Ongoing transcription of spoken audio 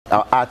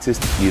our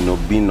artists,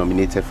 being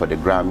nominated for the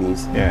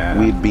Grammys,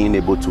 we've been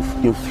able to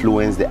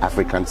influence the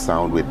African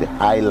sound with the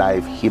high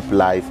life, hip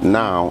life.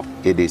 Now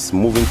it is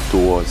moving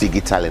towards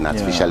digital and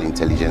artificial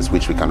intelligence,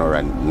 which we cannot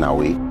run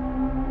away.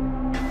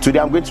 Today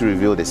I'm going to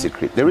reveal the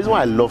secret. The reason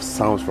why I love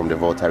sounds from the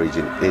Volta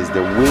region is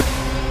the way.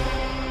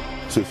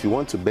 So if you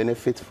want to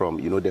benefit from,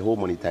 the whole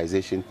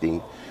monetization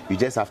thing, you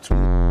just have to.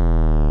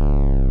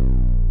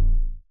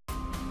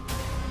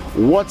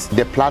 What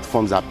the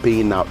platforms are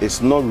paying now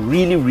is not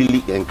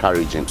really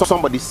encouraging. So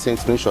somebody sent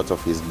screenshots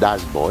of his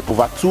dashboard,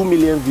 over 2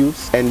 million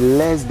views and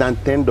less than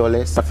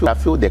 $10. I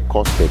feel the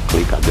cost per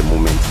click at the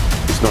moment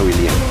is not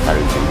really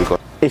encouraging, because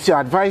if you're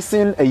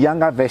advising a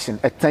younger version,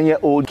 a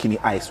 10-year-old Kini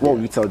Ice, what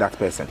will you tell that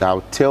person?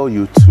 I'll tell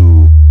you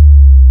to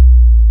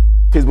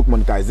Facebook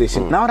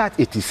monetization. Now that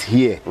it is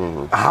here,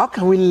 how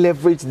can we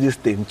leverage this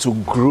thing to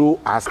grow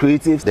as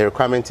creatives? The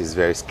requirement is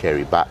very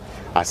scary, but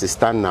as it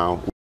stands now,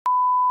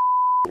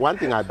 one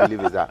thing I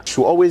believe is that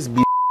should always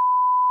be,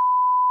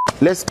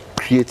 let's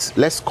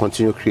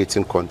continue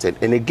creating content,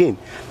 and again,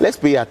 let's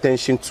pay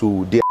attention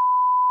to the.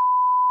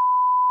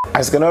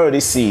 As you can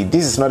already see,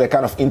 this is not the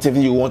kind of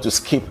interview you want to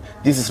skip.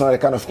 This is not the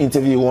kind of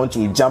interview you want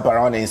to jump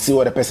around and see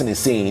what the person is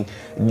saying.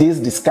 This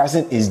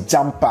discussion is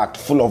jam-packed,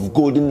 full of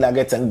golden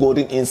nuggets and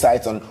golden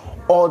insights on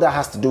all that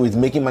has to do with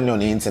making money on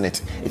the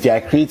internet. If you are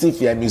a creative,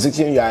 if you are a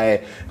musician, you are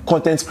a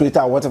content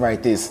creator, whatever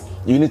it is,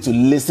 you need to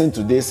listen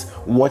to this,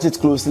 watch it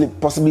closely,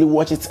 possibly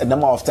watch it a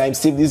number of times,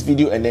 save this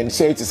video, and then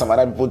share it to some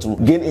other people to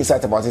gain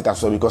insight about it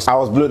as well, because I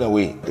was blown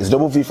away. It's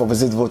Double V for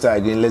Visit Volta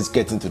again. Let's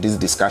get into this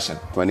discussion.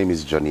 My name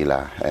is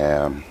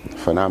Jonilarnet.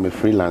 For now, I'm a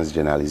freelance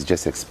journalist,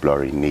 just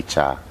exploring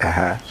nature,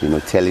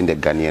 telling the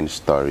Ghanaian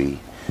story,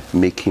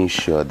 making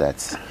sure that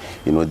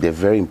the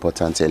very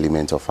important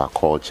element of our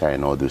culture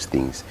and all those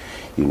things,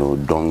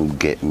 don't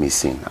get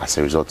missing as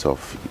a result of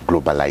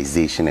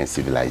globalization and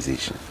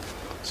civilization.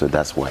 So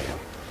that's why.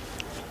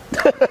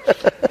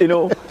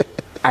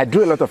 I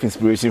drew a lot of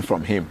inspiration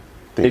from him.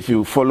 If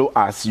you follow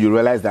us, you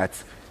realize that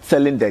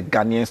selling the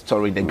Ghanaian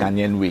story the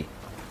Ghanaian way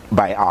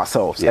by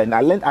ourselves. And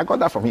I got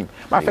that from him.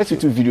 My first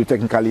YouTube video,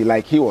 technically,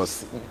 like he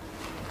was.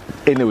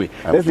 Anyway,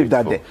 let's leave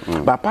that there.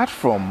 But apart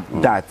from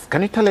that,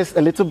 can you tell us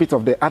a little bit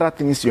of the other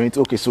things you're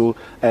into? Okay, so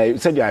you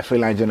said you are a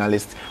freelance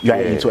journalist.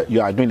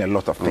 You are doing a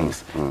lot of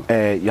things.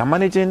 You're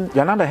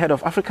now the head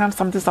of African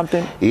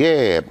something.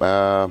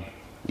 Yeah.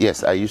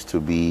 Yes, I used to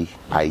be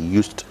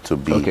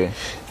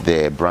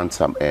the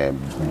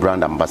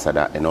brand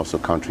ambassador and also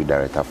country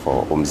director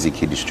for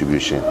Omziki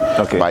distribution.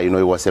 But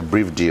it was a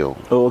brief deal.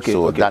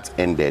 That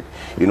ended.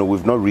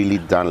 We've not really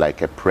done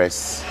like a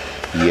press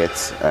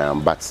yet,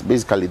 but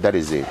basically that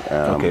is it.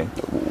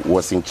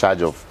 Was in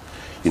charge of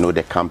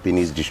the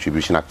company's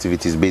distribution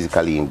activities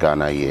basically in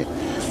Ghana here,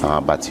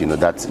 but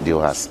that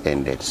deal has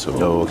ended.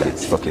 So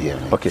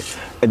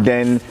and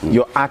then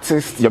your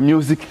artist, your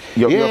music,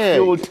 your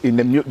field in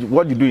the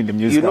what you do in the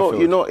music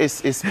field?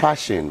 It's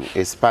passion.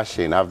 It's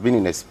passion. I've been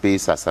in a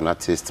space as an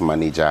artist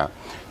manager,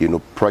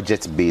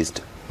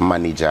 project-based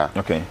manager,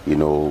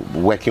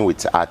 working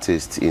with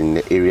artists in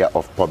the area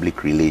of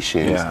public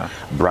relations,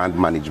 brand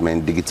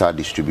management, digital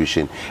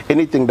distribution,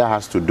 anything that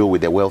has to do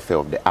with the welfare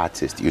of the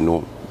artist,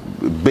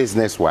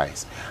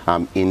 business-wise,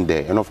 I'm in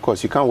there. And of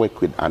course, you can't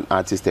work with an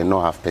artist and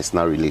not have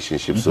personal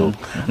relationships. So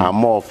I'm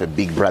more of a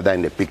big brother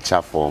in the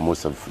picture for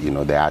most of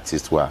the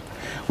artists who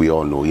we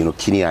all know.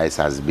 Kini Ice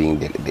has been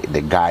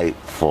the guy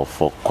for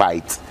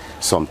quite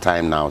some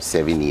time now,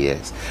 7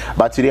 years.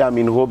 But today I'm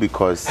in here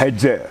because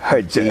Hedger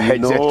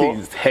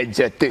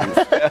things.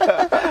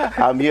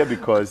 I'm here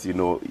because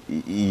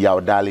Yao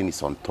Darling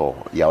is on tour.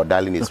 Yao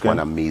Darling is one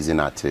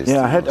amazing artist.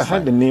 Yeah, I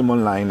heard the name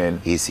online,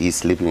 and he's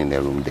sleeping in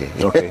the room there.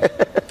 Okay,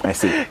 I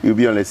see. You'll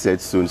be on the set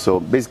soon.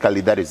 So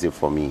basically, that is it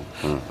for me.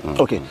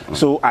 Okay,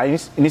 so I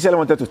initially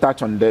wanted to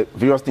touch on the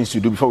various things you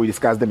do before we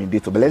discuss them in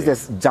detail. But let's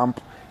just jump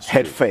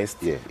head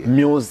first.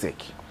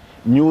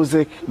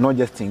 Music, not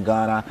just in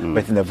Ghana,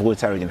 but in the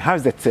Volta region. How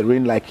is the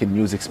terrain like in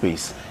music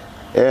space?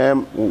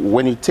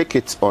 When you take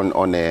it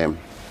on a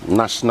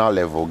national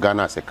level,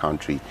 Ghana as a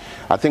country,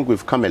 I think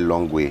we've come a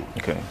long way.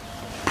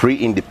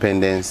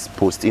 Pre-independence,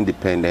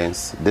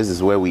 post-independence, this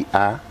is where we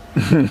are.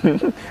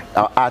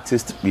 Our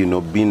artists,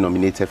 being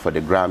nominated for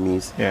the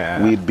Grammys,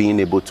 we've been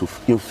able to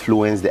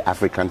influence the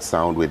African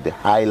sound with the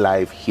high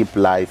life, hip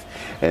life,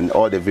 and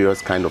all the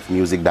various kind of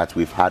music that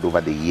we've had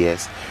over the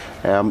years.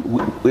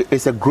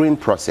 It's a growing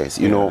process,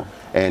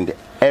 and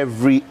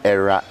every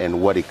era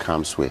and what it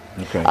comes with.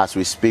 As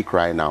we speak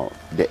right now,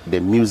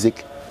 the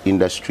music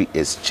industry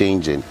is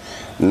changing.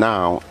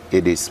 Now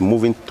it is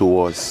moving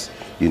towards,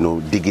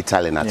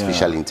 digital and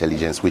artificial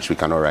intelligence, which we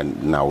cannot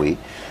run away.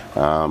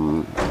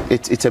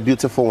 It's a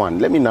beautiful one.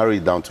 Let me narrow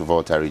it down to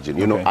Volta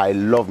region. I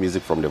love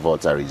music from the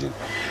Volta region.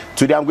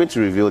 Today I'm going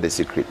to reveal the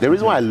secret. The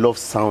reason why I love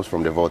sounds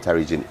from the Volta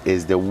region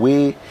is the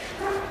way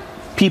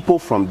people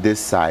from this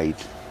side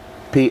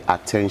pay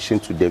attention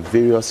to the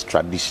various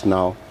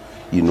traditional,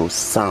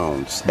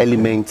 sounds,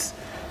 elements,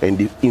 and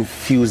they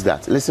infuse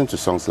that. Listen to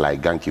songs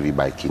like Gankivi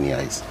by Kini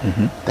Ice.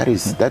 That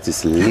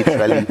is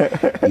literally,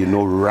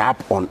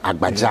 rap on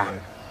Agbaja.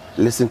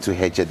 listen to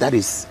Hedge. That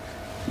is,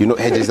 you know,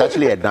 Hedge is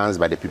actually a dance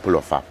by the people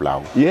of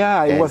Aplau.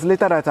 Yeah, it was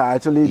later that I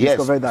actually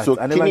discovered that. So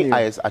Kenny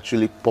Ayers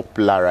actually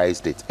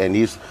popularized it, and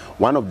he's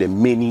one of the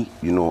many,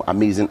 you know,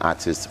 amazing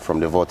artists from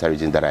the Volta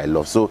region that I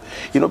love. So,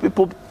 you know,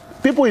 people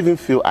even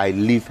feel I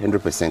live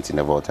 100% in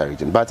the Volta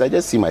region, but I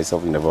just see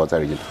myself in the Volta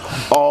region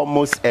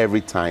almost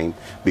every time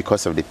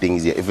because of the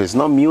things here. If it's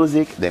not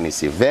music, then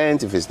it's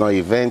event. If it's not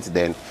event,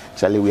 then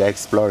Charlie, we are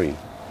exploring.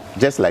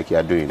 Just like you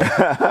are doing.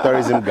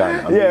 Tourism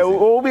Ghana. Yeah,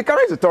 we'll be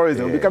coming to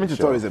tourism. We'll be coming to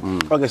tourism.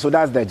 Okay, so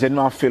that's the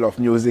general feel of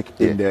music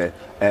in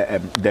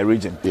the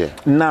region. Yeah.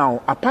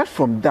 Now, apart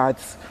from that,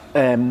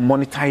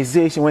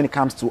 monetization when it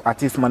comes to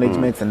artist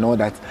management and all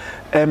that,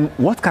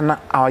 what can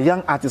our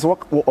young artists,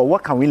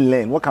 what can we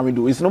learn? What can we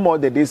do? It's no more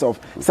the days of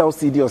sell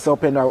CD or sell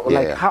pen.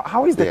 Like,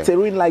 how is the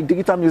terrain like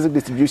digital music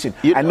distribution?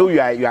 I know you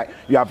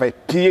have a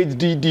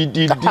PhD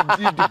degree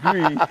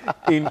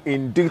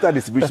in digital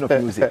distribution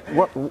of music.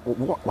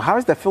 How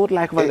is the field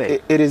like over there?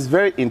 It is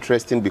very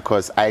interesting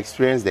because I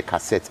experienced the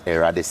cassette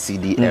era, the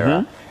CD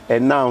era,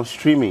 and now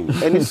streaming.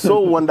 And it's so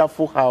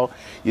wonderful how,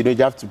 you know,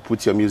 you have to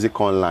put your music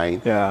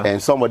online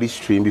and somebody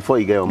stream before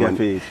you get your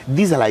money.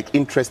 These are like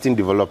interesting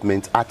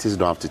developments artists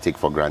don't have to take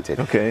for granted.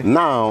 Okay.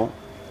 Now,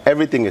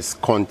 everything is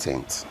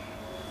content.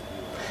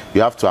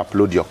 You have to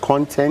upload your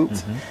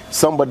content,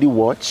 somebody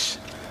watch,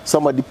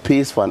 somebody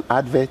pays for an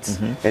advert,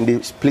 and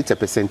they split a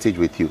percentage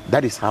with you.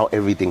 That is how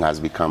everything has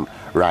become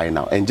right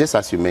now. And just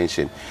as you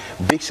mentioned,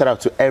 big shout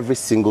out to every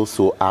single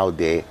soul out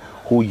there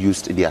who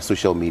used their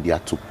social media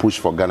to push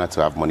for Ghana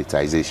to have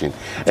monetization.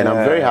 And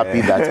I'm very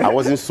happy that I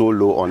wasn't so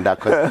low on that,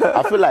 because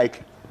I feel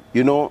like,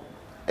 you know,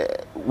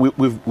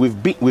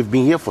 we've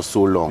been here for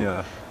so long.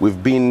 Yeah.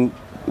 We've been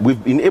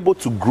able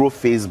to grow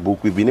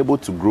Facebook, we've been able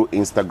to grow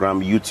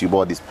Instagram, YouTube,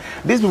 all this.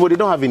 These people, they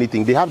don't have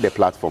anything, they have the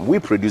platform. We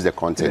produce the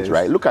content,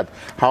 right? Look at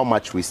how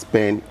much we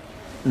spend,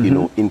 you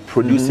know, in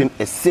producing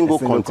a single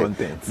content.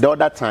 The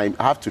other time,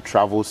 I have to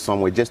travel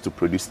somewhere just to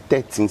produce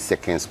 13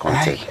 seconds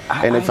content.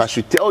 And if I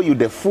should tell you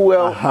the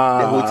fuel, the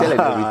hotel and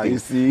everything. You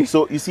see?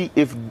 So you see,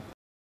 if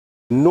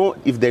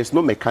there's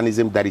no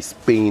mechanism that is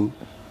paying,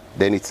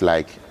 then it's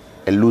like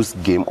a loose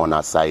game on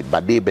our side,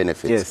 but they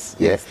benefit.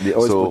 Yes, they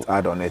always put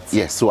ad on it.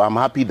 Yes, so I'm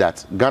happy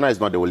that Ghana is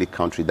not the only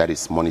country that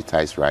is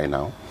monetized right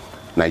now.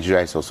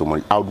 Nigeria is also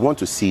monetized. I would want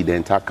to see the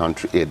entire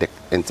country, the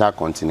entire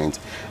continent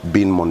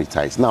being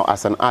monetized. Now,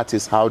 as an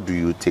artist, how do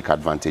you take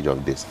advantage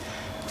of this?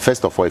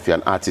 First of all, if you're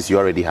an artist, you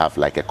already have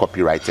like a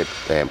copyrighted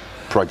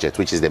project,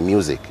 which is the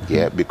music,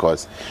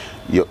 because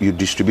you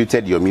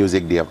distributed your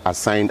music, they have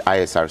assigned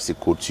ISRC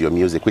code to your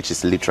music, which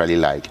is literally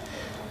like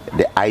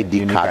the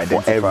ID card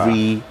for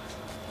every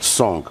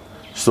song.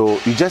 So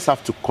you just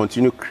have to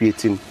continue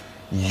creating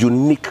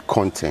unique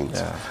content.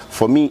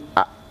 For me,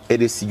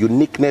 it is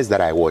uniqueness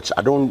that I watch.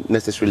 I don't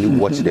necessarily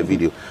watch the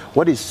video.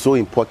 What is so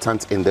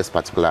important in this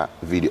particular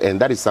video, and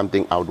that is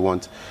something I would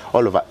want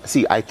all of us.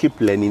 See, I keep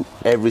learning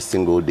every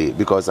single day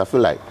because I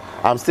feel like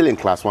I'm still in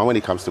class 1 when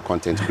it comes to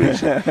content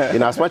creation.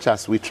 In as much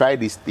as we try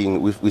this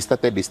thing, we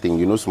started this thing,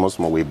 you know,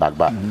 small way back,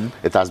 but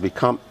it has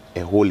become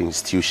a whole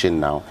institution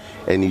now,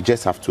 and you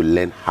just have to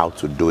learn how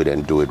to do it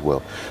and do it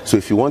well. So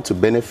if you want to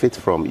benefit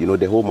from, you know,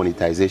 the whole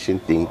monetization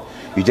thing,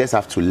 you just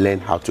have to learn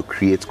how to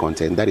create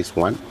content. That is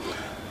one.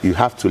 You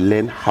have to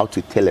learn how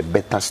to tell a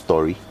better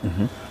story.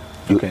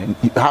 You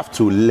have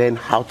to learn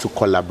how to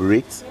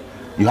collaborate.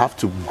 You have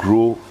to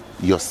grow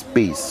your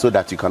space so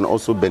that you can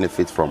also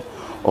benefit from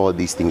all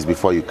these things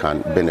before you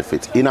can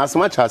benefit. In as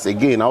much as,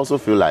 again, I also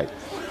feel like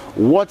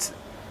what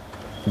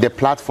the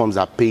platforms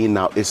are paying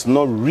now is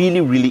not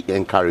really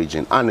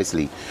encouraging,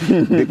 honestly,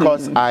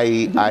 because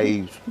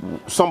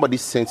somebody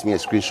sent me a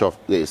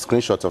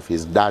screenshot of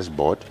his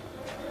dashboard.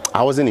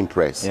 I wasn't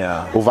impressed.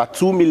 Over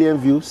 2 million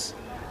views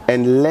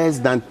and less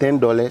than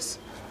 $10.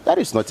 That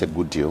is not a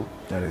good deal.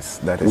 That is.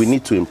 We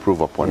need to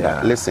improve upon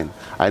that. Listen,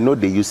 I know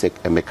they use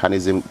a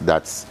mechanism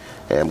that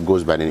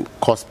goes by the name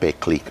cost per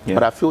click,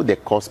 but I feel the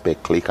cost per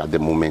click at the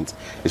moment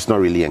is not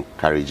really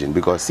encouraging,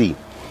 because see,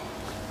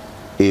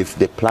 if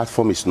the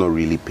platform is not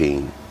really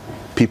paying,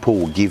 people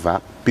will give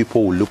up,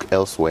 people will look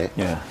elsewhere,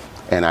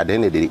 and at the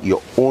end of the day,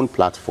 your own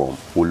platform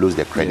will lose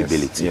their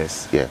credibility.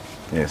 Yes.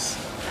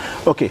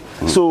 Okay,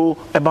 so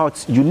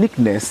about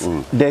uniqueness,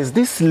 there's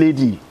this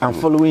lady I'm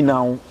following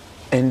now,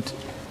 and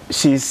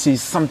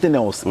she's something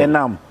else.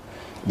 Enam.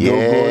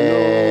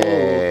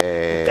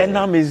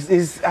 Enam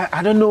is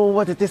I don't know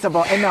what it is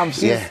about Enam.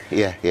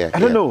 I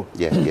don't know.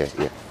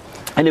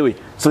 Anyway,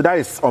 so that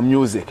is on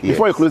music.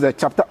 Before you close the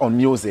chapter on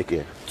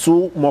music,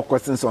 2 more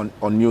questions on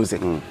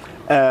music.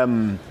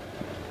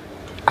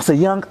 As a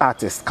young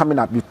artist coming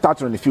up, you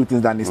touched on a few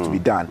things that needs to be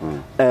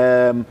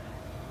done.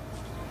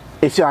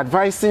 If you're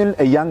advising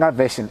a younger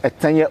version, a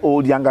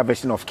 10-year-old younger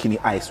version of Kenny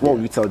Ice, what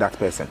will you tell that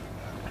person?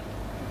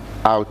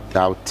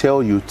 I'll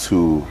tell you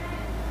to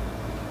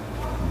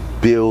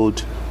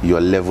build your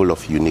level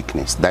of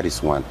uniqueness. That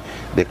is one.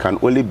 There can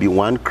only be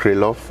one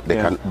Krelov.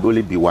 There can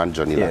only be one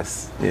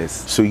Jonilarnet.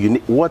 Yes. So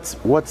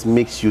what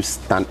makes you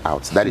stand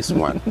out? That is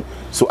one.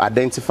 So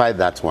identify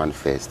that one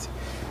first,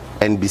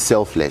 and be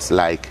selfless.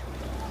 Like,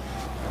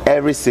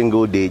 Every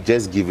single day,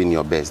 just giving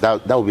your best.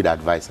 That would be the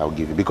advice I'll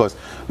give you. Because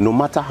no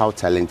matter how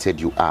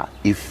talented you are,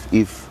 if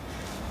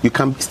you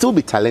can still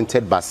be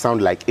talented but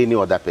sound like any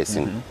other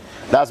person.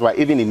 That's why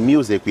even in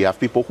music, we have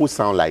people who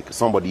sound like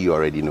somebody you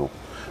already know.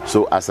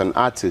 So as an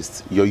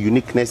artist, your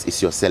uniqueness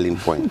is your selling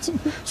point.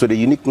 So the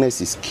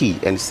uniqueness is key,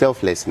 and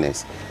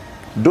selflessness.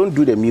 Don't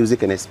do the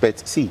music and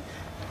expect. See,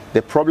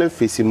 the problem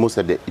facing most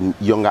of the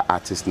younger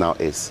artists now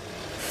is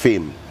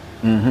fame.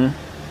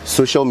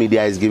 Social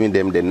media is giving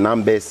them the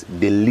numbers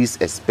they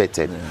least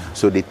expected.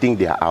 So they think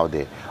they are out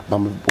there. But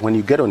when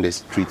you get on the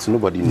streets,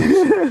 nobody knows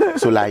you.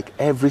 So like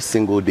every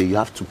single day, you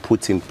have to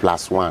put in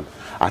 +1.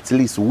 At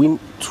least win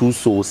 2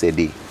 souls a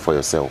day for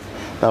yourself.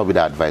 That would be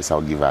the advice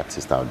I'll give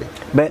artists out there.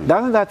 But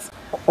doesn't that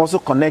also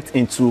connect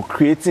into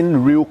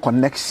creating real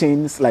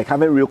connections, like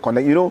having real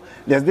connect? You know,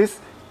 there's this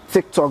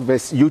TikTok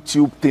versus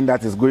YouTube thing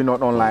that is going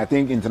on online. I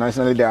think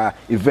internationally there are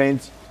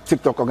events,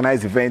 TikTok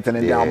organized events, and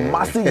then there are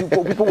massive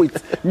people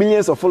with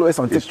millions of followers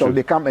on TikTok.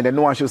 They come and then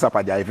no one shows up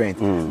at their event.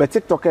 But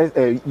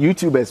TikTokers,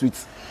 YouTubers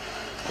with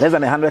less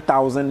than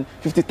 100,000,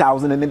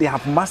 50,000, and then they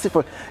have massive.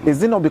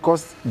 Is it not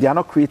because they are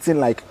not creating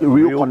like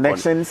real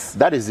connections?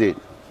 That is it.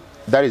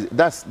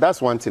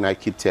 That's one thing I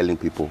keep telling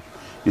people.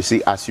 You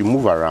see, as you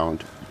move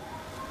around,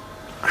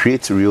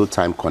 create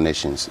real-time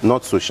connections,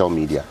 not social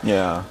media.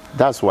 Yeah.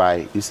 That's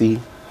why, you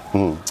see,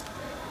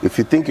 if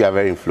you think you are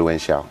very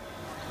influential,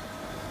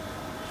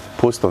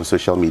 post on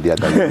social media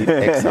that you need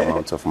X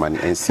amount of money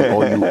and see,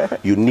 or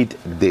you need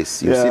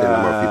this. You see the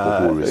number of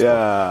people who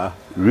respond.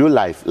 Real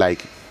life,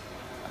 like,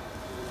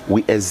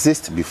 we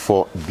exist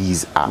before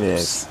these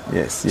apps.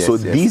 Yes. So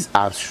these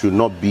apps should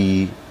not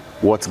be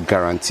what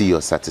guarantee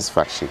your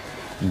satisfaction.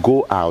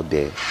 Go out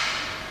there,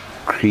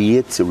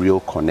 create real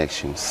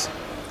connections.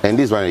 And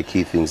this is one of the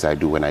key things I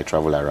do when I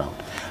travel around.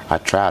 I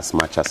try as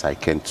much as I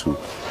can to,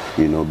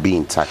 be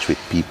in touch with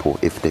people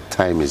if the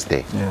time is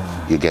there.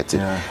 You get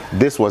it?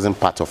 This wasn't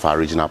part of our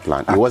original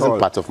plan. It wasn't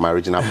part of my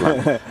original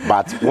plan.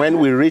 But when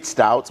we reached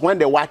out, when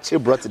the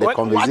Wache brought the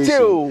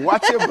conversation.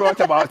 Wache brought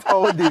about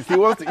all this. He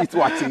wants to eat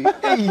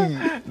Wache.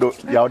 Hey. No,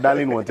 your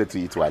darling wanted to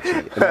eat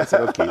Wache. And I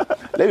said, okay,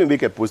 let me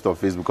make a post on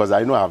Facebook because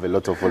I know I have a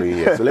lot of following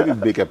here. So let me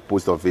make a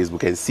post on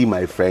Facebook and see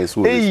my friends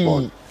who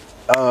respond.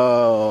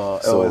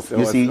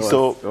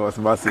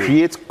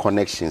 Create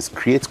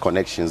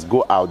connections,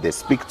 go out there,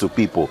 speak to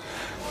people,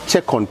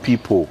 check on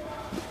people.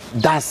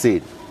 That's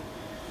it.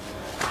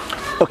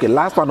 Okay,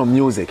 last one on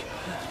music.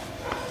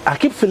 I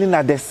keep feeling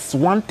that there's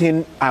one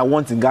thing I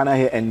want in Ghana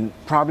here, and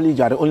probably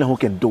you are the only one who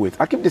can do it.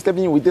 I keep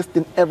disturbing you with this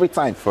thing every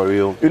time. For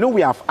real.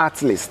 We have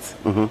art lists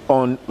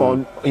on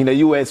in the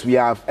US. We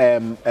have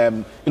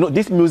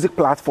these music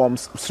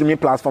platforms, streaming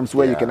platforms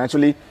where you can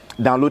actually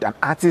download an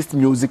artist's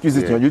music, use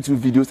it in your YouTube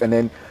videos, and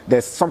then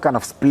there's some kind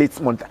of split.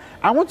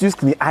 I want to use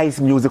Ice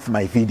music for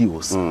my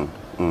videos.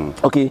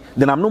 Okay,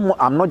 then I'm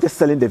not just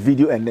selling the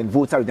video and then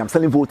Volta Region. I'm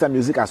selling Volta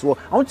music as well.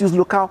 I want to use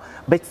local,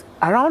 but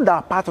around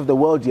our part of the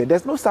world here,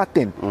 there's no such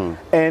thing.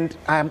 And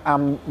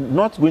I'm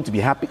not going to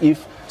be happy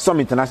if some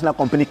international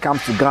company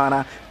comes to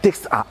Ghana,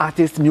 takes our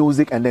artist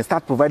music, and then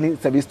start providing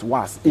service to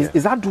us.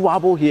 Is that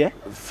doable here?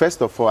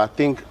 First of all, I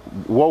think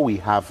what we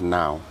have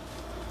now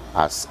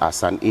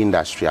as an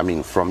industry,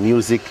 from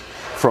music,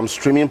 from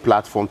streaming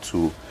platform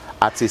to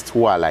artists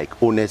who are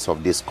like owners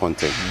of this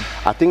content,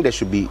 I think there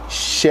should be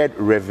shared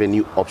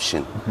revenue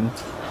option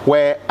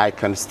where I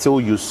can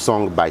still use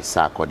songs by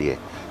Sarkodie,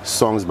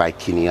 songs by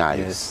Kini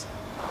Eyes.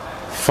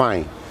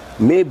 Fine.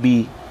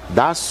 Maybe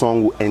that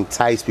song will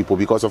entice people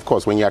because, of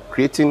course, when you are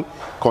creating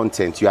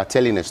content, you are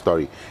telling a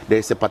story. There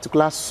is a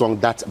particular song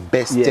that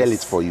best tell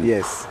it for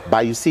you.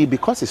 But you see,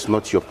 because it's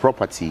not your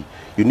property,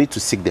 you need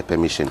to seek the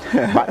permission.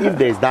 But if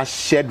there is that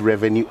shared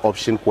revenue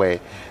option where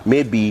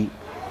maybe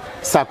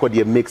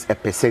Sarkodie makes a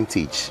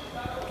percentage,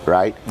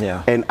 right?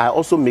 And I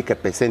also make a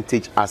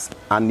percentage as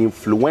an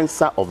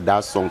influencer of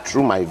that song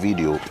through my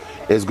video,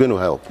 it's going to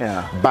help.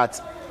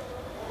 But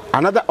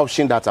another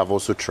option that I've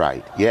also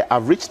tried,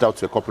 I've reached out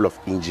to a couple of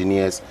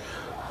engineers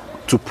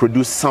to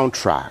produce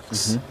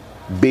soundtracks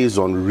based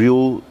on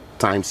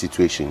real-time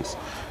situations.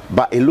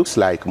 But it looks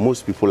like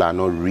most people are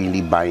not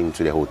really buying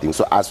into the whole thing.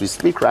 So as we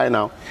speak right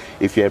now,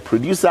 if you're a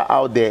producer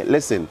out there,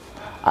 listen,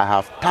 I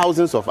have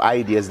thousands of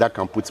ideas that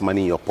can put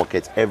money in your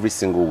pocket every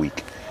single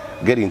week.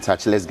 Get in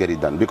touch, let's get it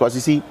done. Because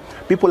you see,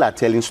 people are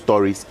telling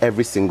stories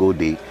every single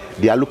day.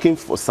 They are looking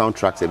for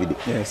soundtracks every day.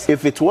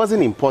 If it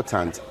wasn't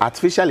important,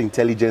 artificial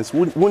intelligence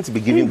wouldn't be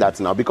giving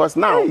that now. Because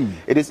now,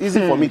 it is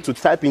easy for me to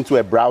type into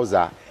a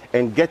browser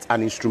and get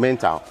an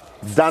instrumental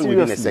done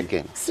within a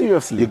second.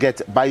 You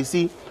get, but you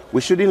see,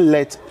 we shouldn't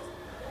let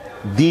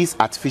these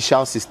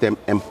artificial systems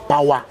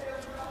empower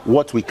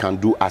what we can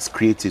do as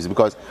creatives,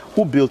 because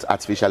who built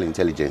artificial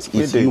intelligence?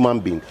 It's human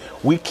being.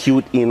 We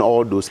queued in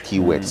all those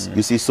keywords.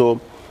 You see,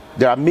 so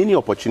there are many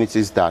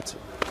opportunities that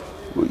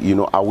you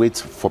know, await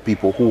for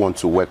people who want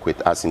to work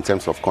with us in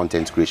terms of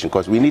content creation,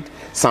 because we need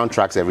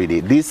soundtracks every day.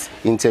 This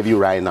interview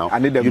right now,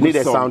 you need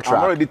a soundtrack.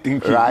 I'm already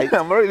thinking. Right?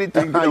 I'm already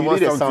thinking. You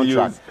need a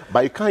soundtrack,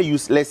 but you can't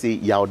use, let's say,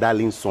 Yao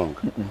Darling song.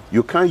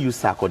 You can't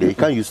use Sarkodie. You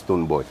can't use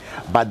Stone Boy.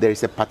 But there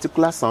is a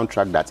particular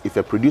soundtrack that if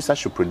a producer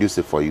should produce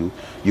it for you,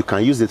 you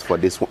can use it for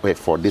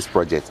this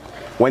project.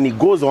 When it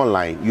goes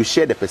online, you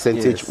share the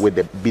percentage with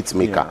the beat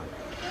maker.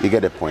 You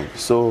get the point.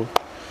 So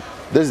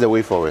this is the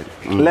way forward.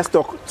 Let's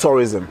talk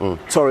tourism.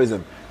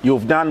 Tourism.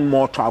 You've done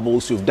more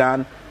travels. You've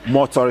done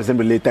more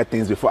tourism-related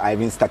things before I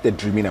even started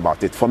dreaming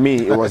about it. For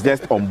me, it was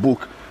just on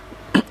book.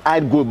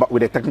 I'd go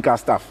with the technical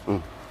stuff.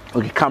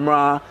 Okay,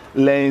 camera,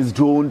 lens,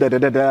 drone,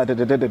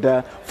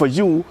 For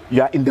you,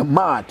 you are in the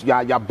mud. You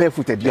are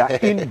barefooted. You are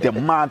in the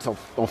mud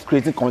of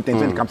creating content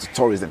when it comes to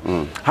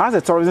tourism. How's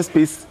the tourism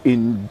space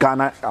in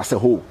Ghana as a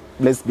whole?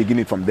 Let's begin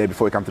it from there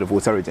before we come to the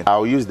Volta region.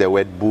 I'll use the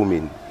word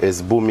booming.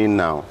 It's booming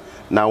now.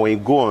 Now, when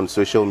you go on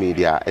social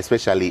media,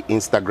 especially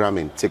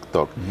Instagram and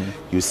TikTok,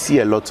 you see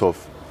a lot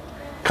of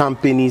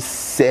companies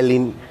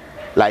selling,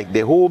 like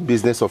the whole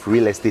business of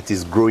real estate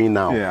is growing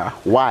now.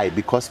 Why?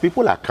 Because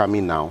people are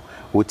coming now.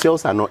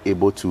 Hotels are not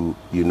able to,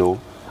 you know,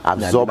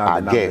 absorb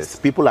our guests.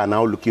 People are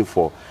now looking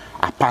for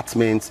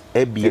apartments.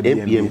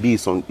 Airbnb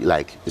is on,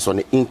 like, it's on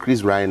the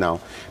increase right now.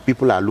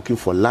 People are looking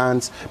for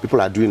lands. People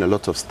are doing a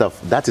lot of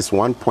stuff. That is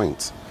one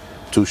point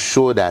to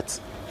show that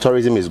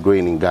tourism is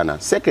growing in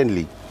Ghana.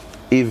 Secondly,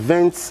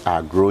 events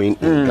are growing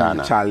in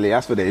Ghana. Charlie,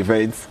 as for the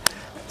events,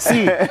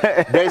 see,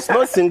 there's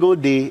no single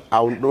day I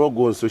will not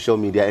go on social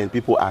media and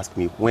people ask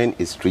me, when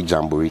is Street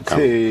Jamboree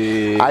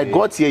coming? I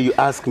got here, you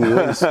ask me,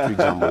 when is Street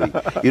Jamboree?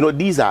 You know,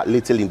 these are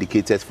little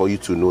indicators for you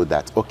to know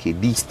that, okay,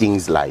 these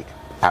things like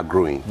are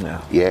growing.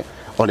 Yeah.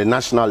 On the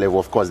national level,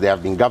 of course, there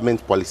have been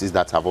government policies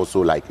that have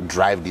also like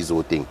drive this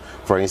whole thing.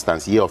 For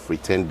instance, Year of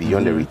Return,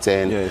 Beyond the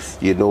Return,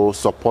 you know,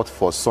 support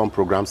for some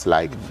programs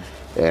like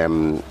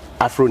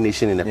Afro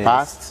Nation in the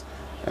past,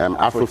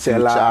 Afro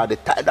Future, the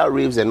tidal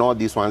waves and all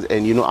these ones,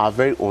 and you know, our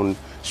very own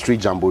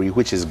Street Jamboree,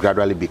 which is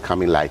gradually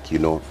becoming like, you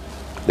know,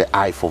 the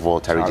eye for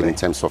Volta region in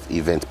terms of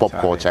events, pop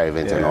culture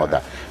events and all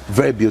that.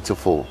 Very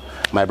beautiful.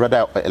 My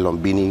brother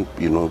Elombini,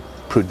 you know,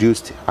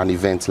 produced an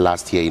event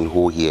last year in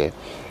Ho here,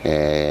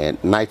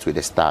 Night with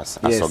the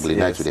Stars, Night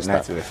with the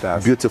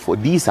Stars. Beautiful.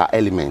 These are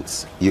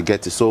elements you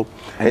get to. So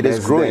and it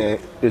is growing.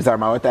 There's our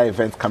Maweta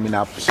event coming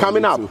up.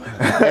 And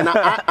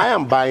I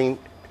am buying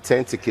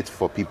 10 tickets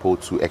for people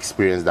to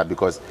experience that,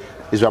 because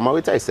Israel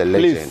Maweta is a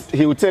legend. Please,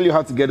 he will tell you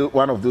how to get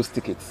one of those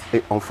tickets.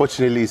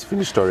 Unfortunately, it's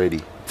finished already.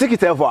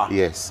 Ticket ever?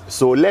 Yes.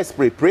 So let's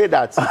pray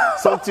that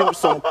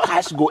some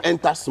cash go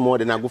enter small,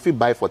 then I go fit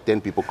buy for 10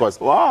 people, because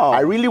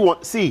I really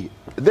want, see,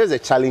 there's a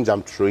challenge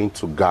I'm throwing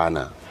to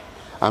Ghana.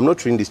 I'm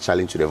not throwing this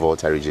challenge to the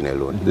Volta region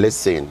alone.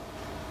 Let's check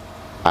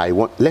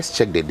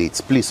the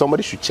dates. Please,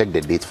 somebody should check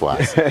the date for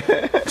us.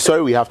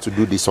 Sorry, we have to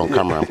do this on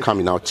camera. I'm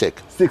coming out.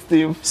 Check.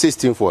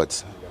 16th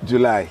what?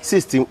 July.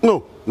 16th.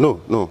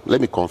 No. Let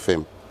me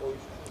confirm.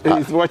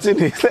 He's watching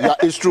it. Yeah,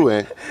 it's true,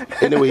 eh?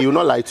 Anyway, you'll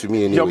not lie to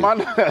me anyway. Your man.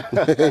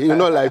 You'll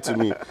not lie to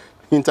me.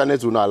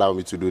 Internet will not allow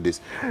me to do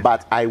this.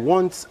 But I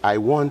want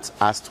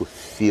us to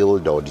fill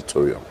the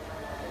auditorium.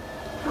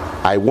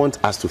 I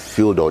want us to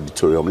fill the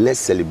auditorium. Let's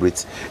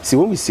celebrate. See,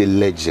 when we say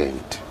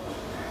legend,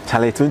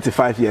 Charlie,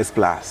 25 years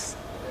plus.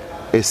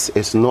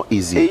 It's not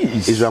easy.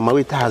 Israel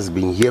Maweta has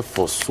been here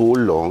for so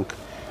long,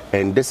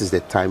 and this is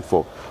the time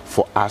for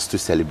us to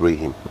celebrate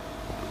him.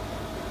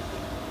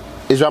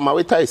 Israel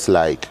Maweta is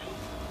like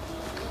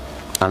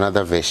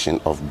another version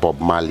of Bob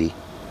Marley,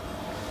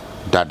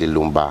 Daddy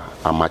Lumba,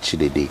 Amachi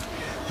Dede.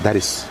 That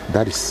is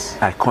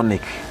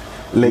iconic,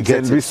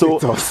 legendary. So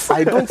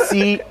I don't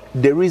see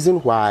the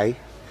reason why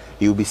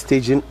he will be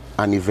staging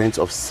an event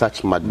of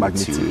such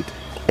magnitude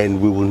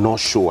and we will not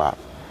show up.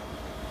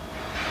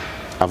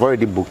 I've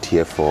already booked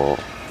here for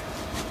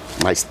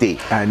my stay.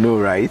 I know,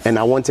 right? And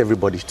I want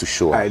everybody to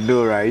show up. I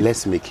know, right?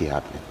 Let's make it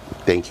happen.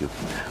 Thank you.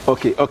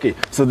 Okay.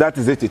 So that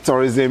is it, the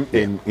tourism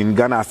in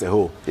Ghana as a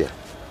whole. Yeah.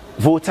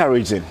 Volta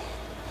region.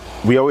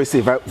 We always say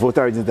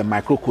Volta region is the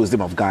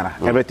microcosm of Ghana.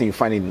 Everything you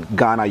find in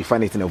Ghana, you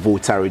find it in the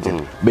Volta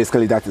region.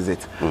 Basically, that is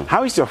it.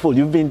 How is your food?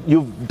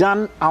 You've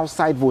done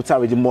outside Volta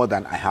region more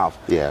than I have.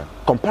 Yeah.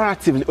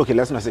 Comparatively, okay,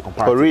 let's not say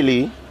comparatively. But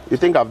really, you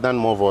think I've done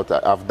more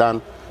Volta? I've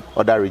done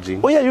other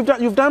regions. Oh yeah,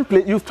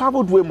 you've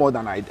traveled way more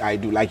than I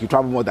do. Like you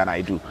travel more than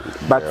I do.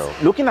 But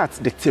looking at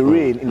the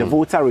terrain in the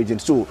Volta region,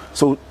 so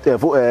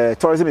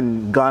tourism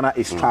in Ghana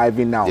is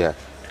thriving now. Yeah.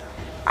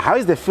 How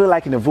is the feel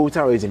like in the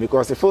Volta region?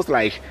 Because it feels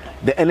like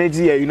the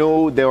energy, you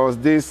know, there was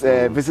this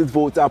Visit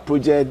Volta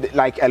project,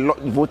 like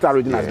Volta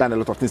region has done a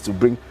lot of things to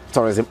bring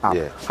tourism up.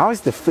 Yeah. How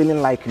is the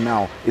feeling like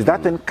now? Is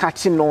that thing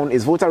catching on?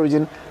 Is Volta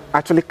region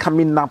actually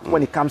coming up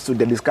when it comes to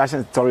the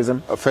discussions of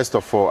tourism? First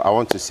of all, I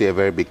want to say a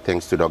very big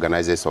thanks to the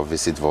organizers of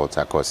Visit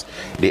Volta, because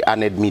they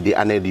honored me, they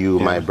honored you,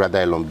 my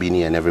brother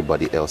Elombini and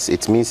everybody else.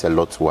 It means a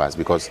lot to us,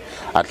 because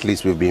at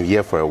least we've been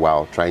here for a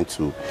while trying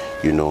to,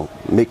 you know,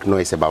 make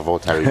noise about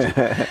Volta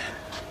region.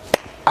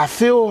 I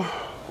feel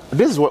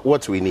this is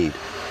what we need.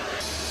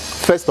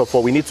 First of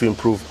all, we need to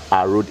improve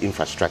our road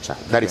infrastructure.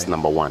 That is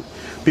number one.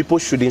 People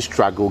shouldn't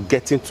struggle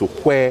getting to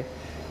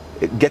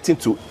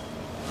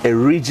a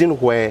region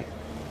where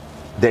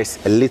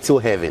there's a little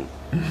heaven.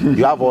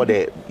 You have all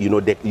the,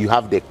 you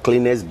have the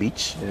cleanest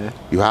beach. Yeah.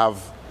 You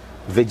have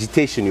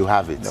vegetation, you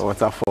have it. The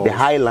waterfalls. The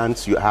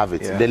highlands, you have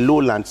it. Yeah. The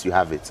lowlands, you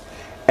have it.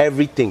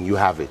 Everything, you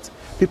have it.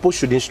 People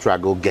shouldn't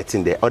struggle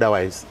getting there.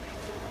 Otherwise,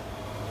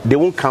 they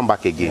won't come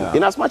back again. Yeah.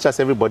 In as much as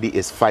everybody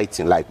is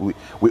fighting, like we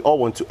all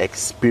want to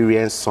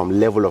experience some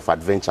level of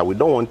adventure. We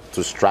don't want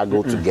to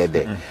struggle to get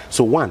there.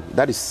 So one,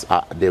 that is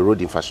the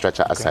road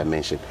infrastructure, as I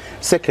mentioned.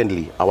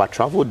 Secondly, our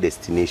travel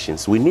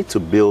destinations. We need to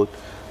build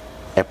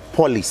a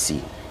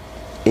policy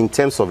in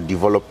terms of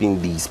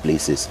developing these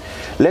places.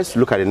 Let's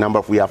look at the number.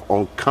 We have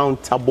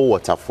uncountable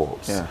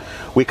waterfalls. Yeah.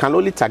 We can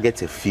only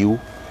target a few,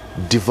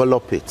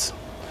 develop it.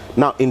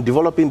 Now, in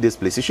developing this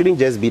place, it shouldn't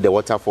just be the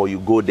waterfall, you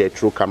go there,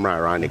 throw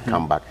camera around and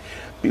come back.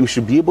 We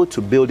should be able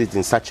to build it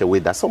in such a way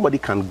that somebody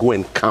can go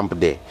and camp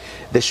there.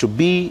 There should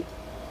be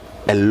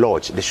a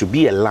lodge, there should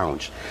be a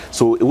lounge.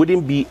 So it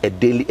wouldn't be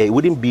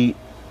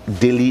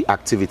daily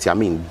activity, I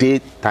mean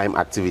daytime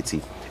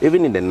activity.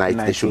 Even in the night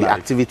there should be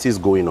activities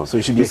going on. So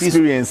it should be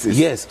experiences.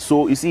 Yes,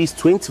 so you see, it's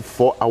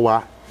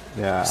 24-hour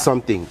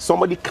something.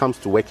 Somebody comes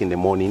to work in the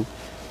morning,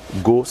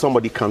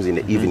 somebody comes in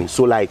the evening.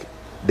 So like,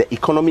 the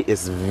economy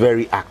is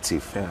very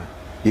active.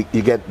 Yeah.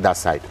 You get that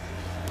side.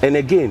 And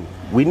again,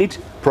 we need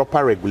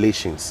proper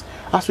regulations.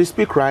 As we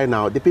speak right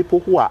now, the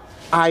people who are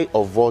eye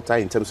of Volta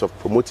in terms of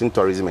promoting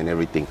tourism and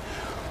everything,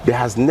 there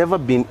has never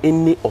been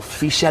any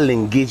official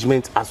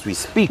engagement as we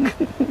speak.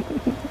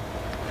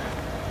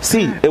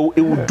 See, it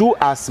will do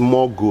us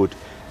more good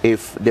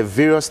if the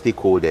various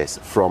stakeholders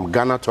from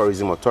Ghana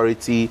Tourism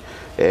Authority,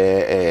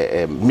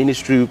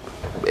 Ministry,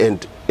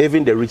 and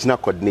even the Regional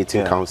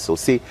Coordinating Council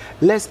say,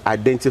 let's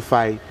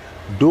identify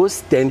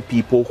those 10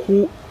 people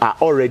who are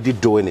already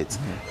doing it.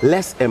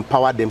 Let's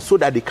empower them so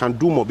that they can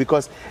do more,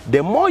 because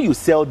the more you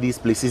sell these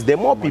places, the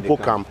more people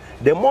come,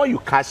 the more you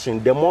cash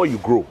in, the more you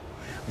grow.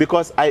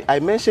 Because I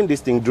mentioned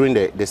this thing during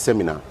the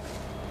seminar.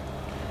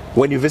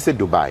 When you visit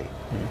Dubai,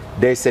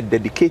 there's a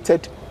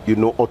dedicated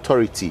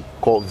authority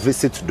called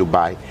Visit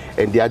Dubai,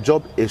 and their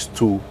job is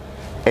to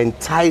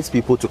entice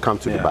people to come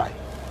to Dubai.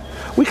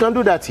 We can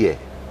do that here.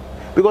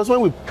 Because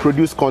when we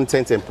produce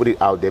content and put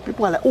it out there,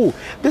 people are like, oh,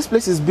 this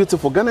place is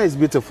beautiful, Ghana is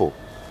beautiful.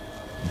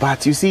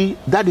 But you see,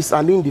 that is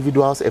an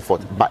individual's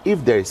effort. But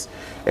if there is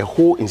a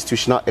whole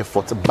institutional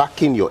effort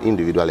backing your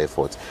individual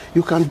effort,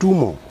 you can do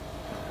more.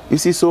 You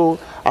see, so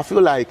I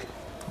feel like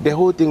the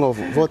whole thing of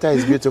Volta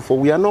is beautiful,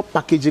 we are not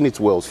packaging it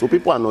well, so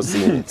people are not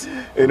seeing it.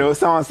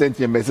 Someone sent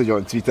me a message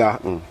on Twitter,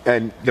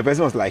 and the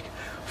person was like,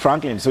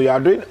 Franklin, so you are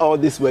doing all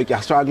this work,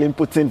 you're struggling,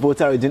 putting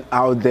Volta Region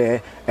out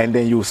there, and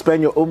then you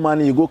spend your own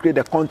money, you go create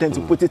the content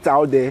to put it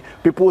out there,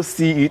 people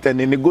see it, and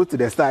then they go to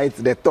the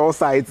sites, the tour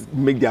sites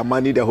make their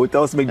money, the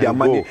hotels make their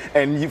money,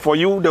 and for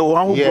you, the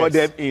one who brought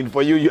them in,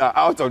 for you, you are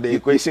out of the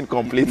equation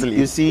completely.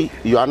 You see,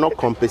 you are not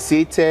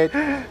compensated,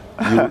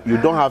 you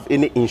don't have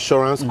any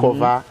insurance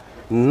cover,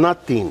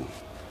 nothing.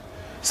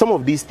 Some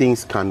of these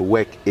things can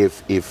work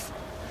if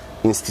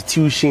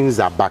institutions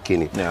are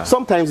backing it. Yeah.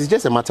 Sometimes it's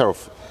just a matter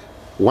of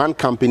one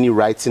company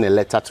writing a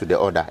letter to the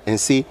other and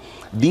say,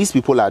 these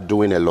people are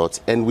doing a lot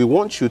and we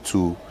want you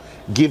to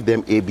give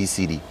them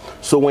ABCD.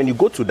 So when you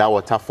go to that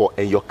waterfall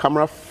and your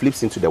camera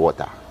flips into the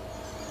water,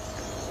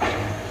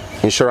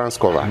 insurance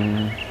cover.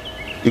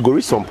 You go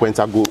reach some point,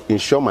 I go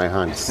insure my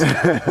hands.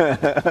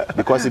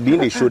 Because it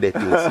being they show the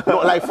things. No,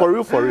 like for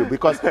real,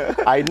 because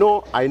I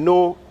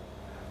know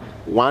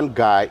one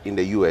guy in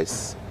the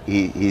US,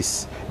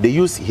 they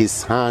use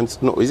his hands,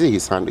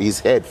 his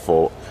head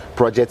for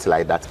projects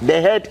like that.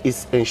 The head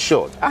is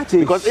insured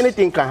because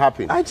anything can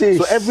happen.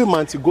 So every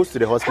month he goes to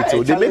the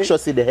hospital, they make sure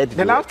see the head.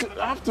 Then I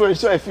have to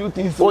insure a few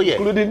things,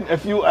 including a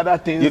few other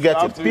things. You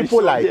get it.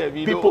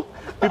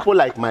 People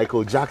like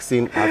Michael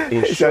Jackson have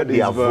insured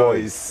their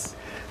voice.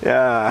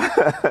 Yeah.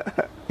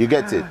 You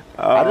get it.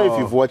 I don't know if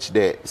you've watched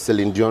the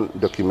Celine Dion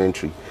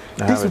documentary.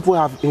 These people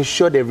have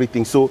insured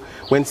everything. So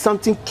when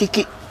something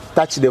kicky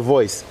touch the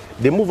voice,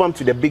 they move them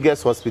to the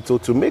biggest hospital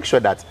to make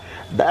sure that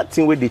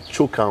thing where they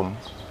choke them,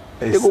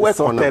 they go work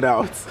on it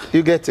out.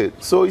 You get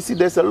it. So you see,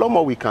 there's a lot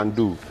more we can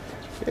do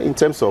in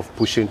terms of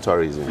pushing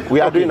tourism. We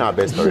are doing our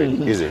best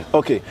already, is it?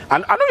 Okay.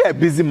 And I know you're a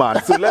busy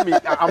man, so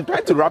I'm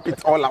trying to wrap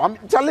it all up. I'm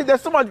telling you,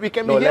 there's so much we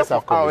can be here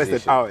for hours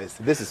and hours.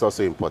 This is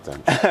also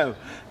important. Okay,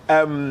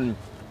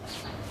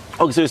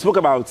 so you spoke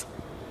about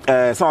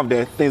some of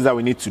the things that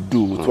we need to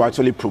do to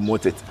actually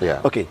promote it.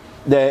 Yeah. Okay.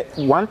 The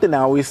one thing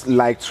I always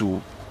like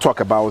to talk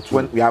about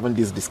when we're having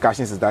these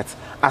discussions is that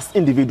as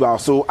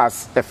individuals, so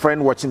as a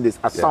friend watching this,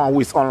 as someone who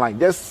is online,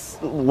 just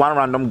one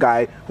random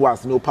guy who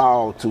has no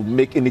power to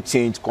make any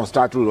change,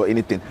 construct rule or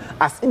anything.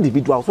 As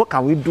individuals, what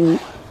can we do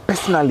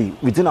personally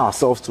within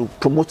ourselves to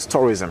promote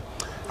tourism?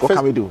 What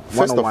can we do?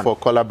 First of all,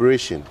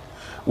 collaboration.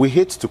 We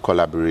hate to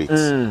collaborate.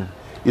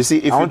 You see,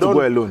 if I want to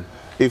go alone.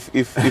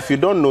 If you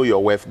don't know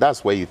your worth,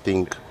 that's where you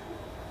think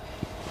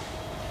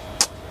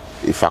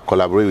if I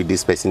collaborate with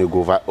this person, you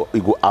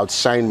go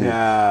outshine me.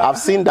 Yeah. I've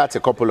seen that a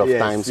couple of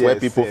times where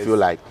people feel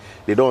like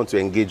they don't want to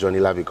engage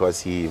Jonila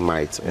because he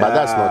might. But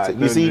that's not it.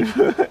 You see,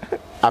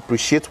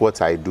 appreciate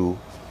what I do,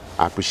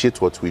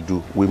 appreciate what we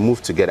do. We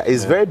move together.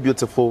 It's very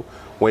beautiful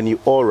when you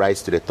all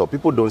rise to the top.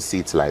 People don't see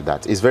it like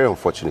that. It's very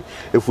unfortunate.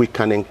 If we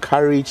can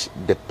encourage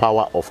the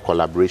power of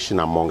collaboration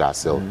among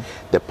ourselves,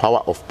 the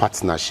power of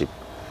partnership,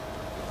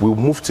 we'll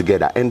move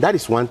together. And that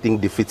is one thing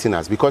defeating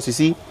us. Because you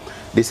see,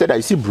 they said that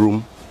you see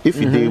broom, if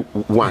you do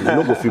one, you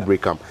don't go feel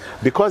break up.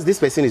 Because this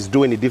person is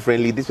doing it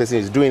differently, this person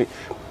is doing it.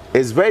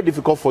 It's very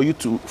difficult for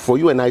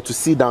you and I to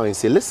sit down and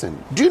say,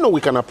 listen, do you know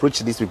we can approach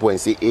these people and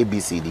say A,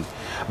 B, C, D?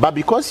 But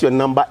because your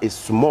number is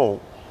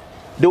small,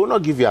 they will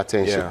not give you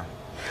attention. Yeah.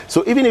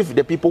 So even if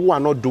the people who are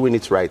not doing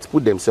it right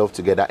put themselves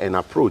together and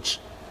approach,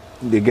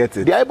 they get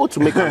it. They are able to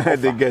make an offer.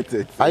 They get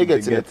it. Are you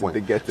getting the point?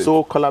 They get it.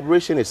 So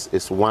collaboration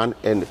is one,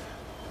 and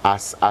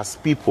as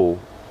people,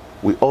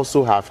 we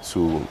also have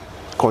to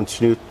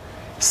continue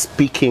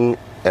speaking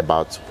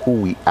about who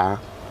we are,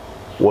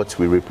 what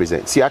we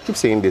represent. See, I keep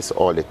saying this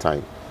all the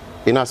time.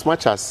 In as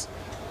much as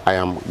I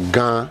am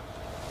Gan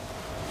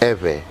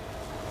ever,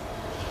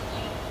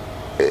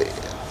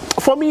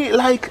 for me,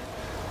 like,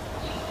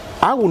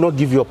 I will not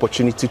give you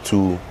opportunity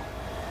to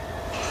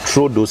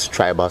throw those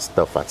tribal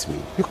stuff at me.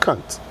 You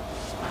can't.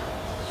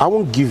 I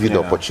won't give you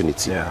the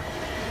opportunity. Yeah.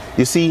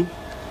 You see,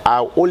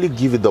 I'll only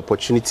give you the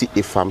opportunity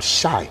if I'm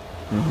shy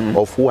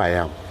of who I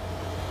am.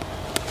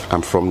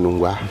 I'm from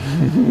Nungwa.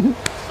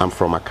 I'm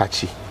from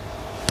Akachi.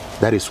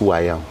 That is who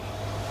I am.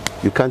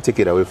 You can't take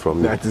it away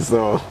from me. That is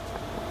all.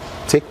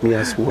 Take me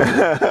as who I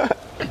am.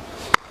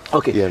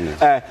 Okay.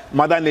 Yeah,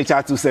 Mother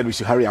Nature too said we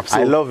should hurry up. So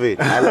I love it.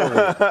 I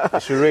love it.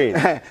 It should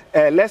rain.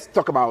 Let's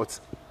talk about,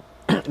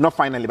 not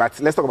finally, but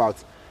let's talk about,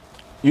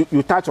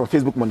 you touched on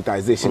Facebook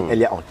monetization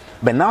earlier on.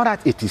 But now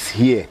that it is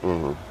here,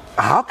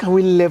 how can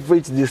we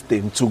leverage this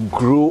thing to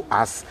grow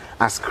as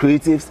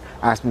creatives,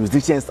 as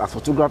musicians, as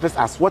photographers,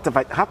 as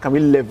whatever? How can we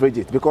leverage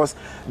it? Because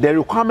the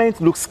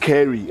requirement looks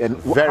scary, and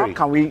how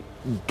can we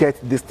get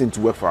this thing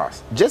to work for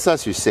us? Just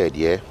as you said,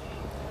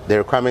 the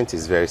requirement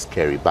is very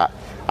scary, but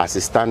as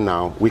it stands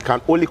now, we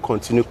can only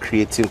continue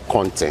creating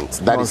content.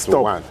 That is the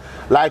one.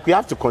 Like, we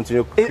have to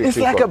continue creating It's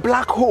like a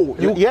black hole.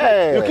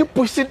 You keep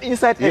pushing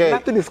inside and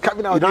nothing is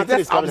coming out. Nothing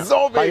is coming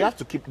out. But you have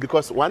to keep,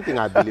 because one thing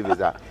I believe is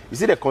that, you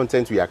see the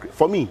content we are creating.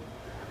 For me,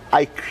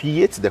 I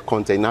create the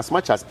content as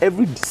much as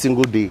every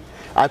single day.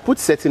 I put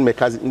certain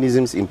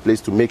mechanisms in place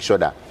to make sure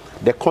that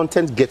the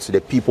content gets to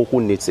the people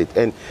who needs it.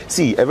 And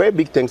see, a very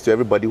big thanks to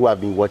everybody who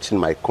have been watching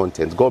my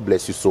content. God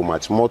bless you so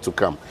much. More to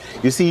come.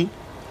 You see,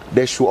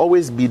 there should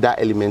always be that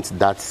element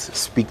that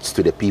speaks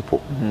to the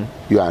people.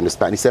 You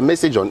understand? It's a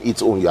message on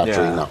its own you are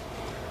throwing now.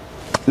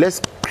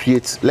 Let's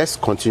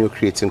continue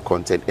creating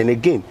content. And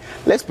again,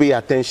 let's pay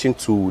attention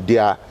to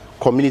their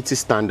community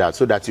standards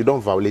so that you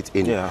don't violate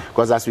any.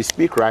 Because as we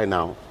speak right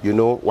now, you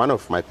know, one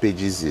of my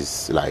pages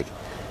is like,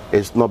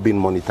 it's not being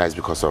monetized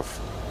because of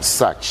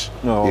search.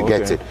 You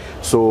get it?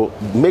 So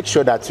make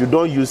sure that you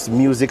don't use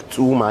music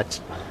too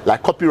much,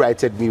 like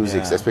copyrighted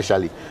music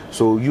especially.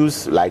 So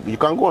use, like, you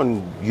can go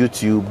on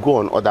YouTube, go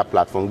on other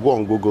platforms, go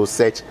on Google,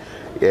 search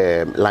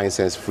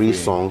license-free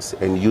songs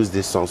and use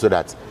this song so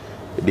that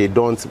they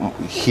don't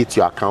hit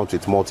your account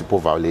with multiple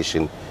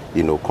violation,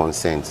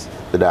 consents.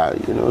 So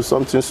that,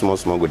 something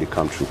small will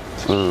come true.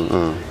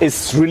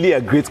 It's really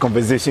a great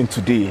conversation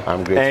today.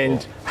 I'm grateful.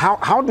 And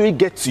how do we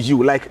get to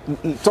you? Like,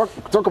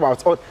 talk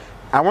about,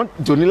 I want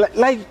Jonilarnet,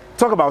 like,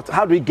 talk about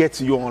how do we get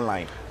to you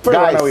online?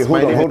 Guys,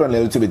 hold on a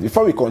little bit.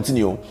 Before we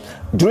continue,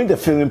 during the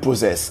filming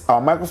process, our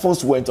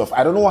microphones went off.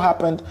 I don't know what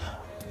happened.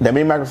 The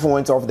main microphone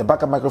went off. The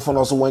backup microphone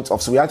also went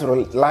off. So we had to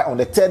rely on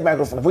the third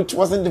microphone, which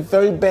wasn't the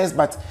very best,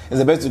 but it's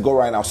the best to go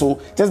right now.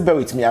 So just bear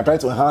with me. I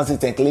tried to enhance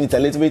it and clean it a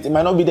little bit. It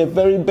might not be the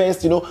very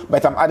best,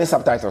 but I'm adding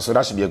subtitles, so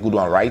that should be a good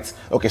one, right?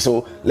 Okay,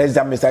 so let's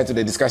jump inside to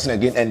the discussion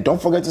again. And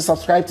don't forget to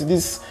subscribe to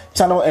this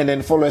channel and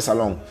then follow us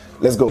along.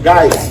 Let's go.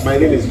 Guys, my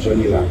name is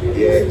Jonilarnet.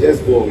 Yeah,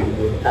 just go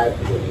type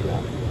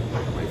Jonilarnet.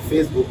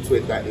 Facebook,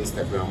 Twitter,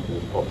 Instagram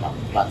will pop up.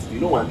 But you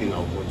know one thing I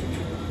want you to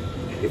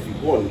do? If you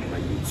go on my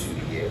YouTube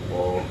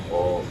or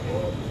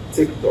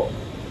TikTok,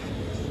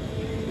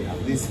 they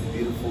have these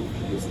beautiful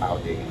videos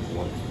out there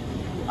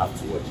you have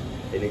to watch.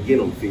 And again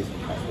on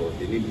Facebook as well,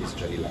 the name is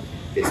Jonilarnet.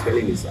 The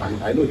spelling is,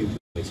 I know you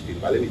can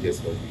speak, but let me just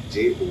spell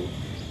it.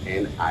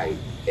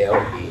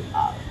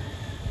 Jonilar.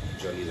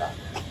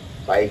 Jonilarnet.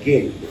 But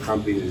again, the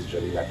company is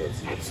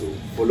Jonilar.net. So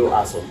follow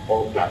us on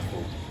all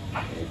platforms.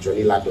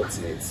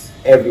 Jonilar.net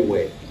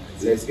everywhere.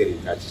 Let's get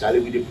in touch. Charlie,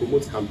 we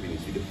promote companies,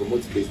 we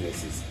promote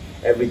businesses,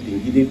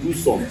 everything. We do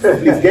some. So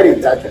please get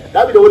in touch.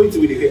 That'll be the only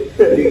thing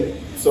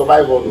we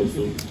survive on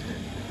also.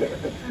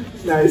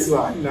 Nice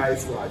one.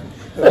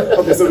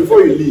 Okay, so before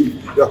you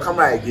leave, your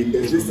camera again,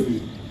 there's just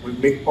we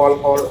make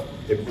all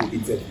the people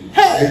interview.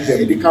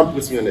 They can't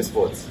put me on the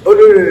spot. Oh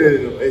no.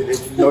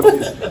 It's not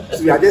this.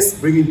 So we are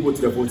just bringing people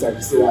to the Volta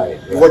Region. So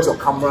you watch your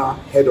camera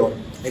head on,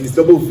 and it's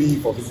double V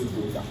for visit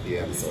Volta.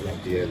 Yeah, it's all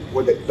like the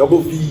what the double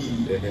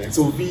V.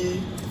 So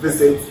V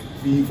visit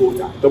V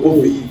Volta.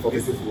 Double V for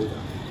visit Volta.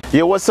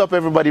 Yeah, what's up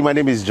everybody? My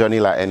name is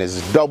Jonilarnet and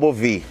it's double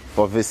V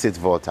for visit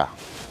Volta.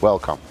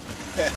 Welcome.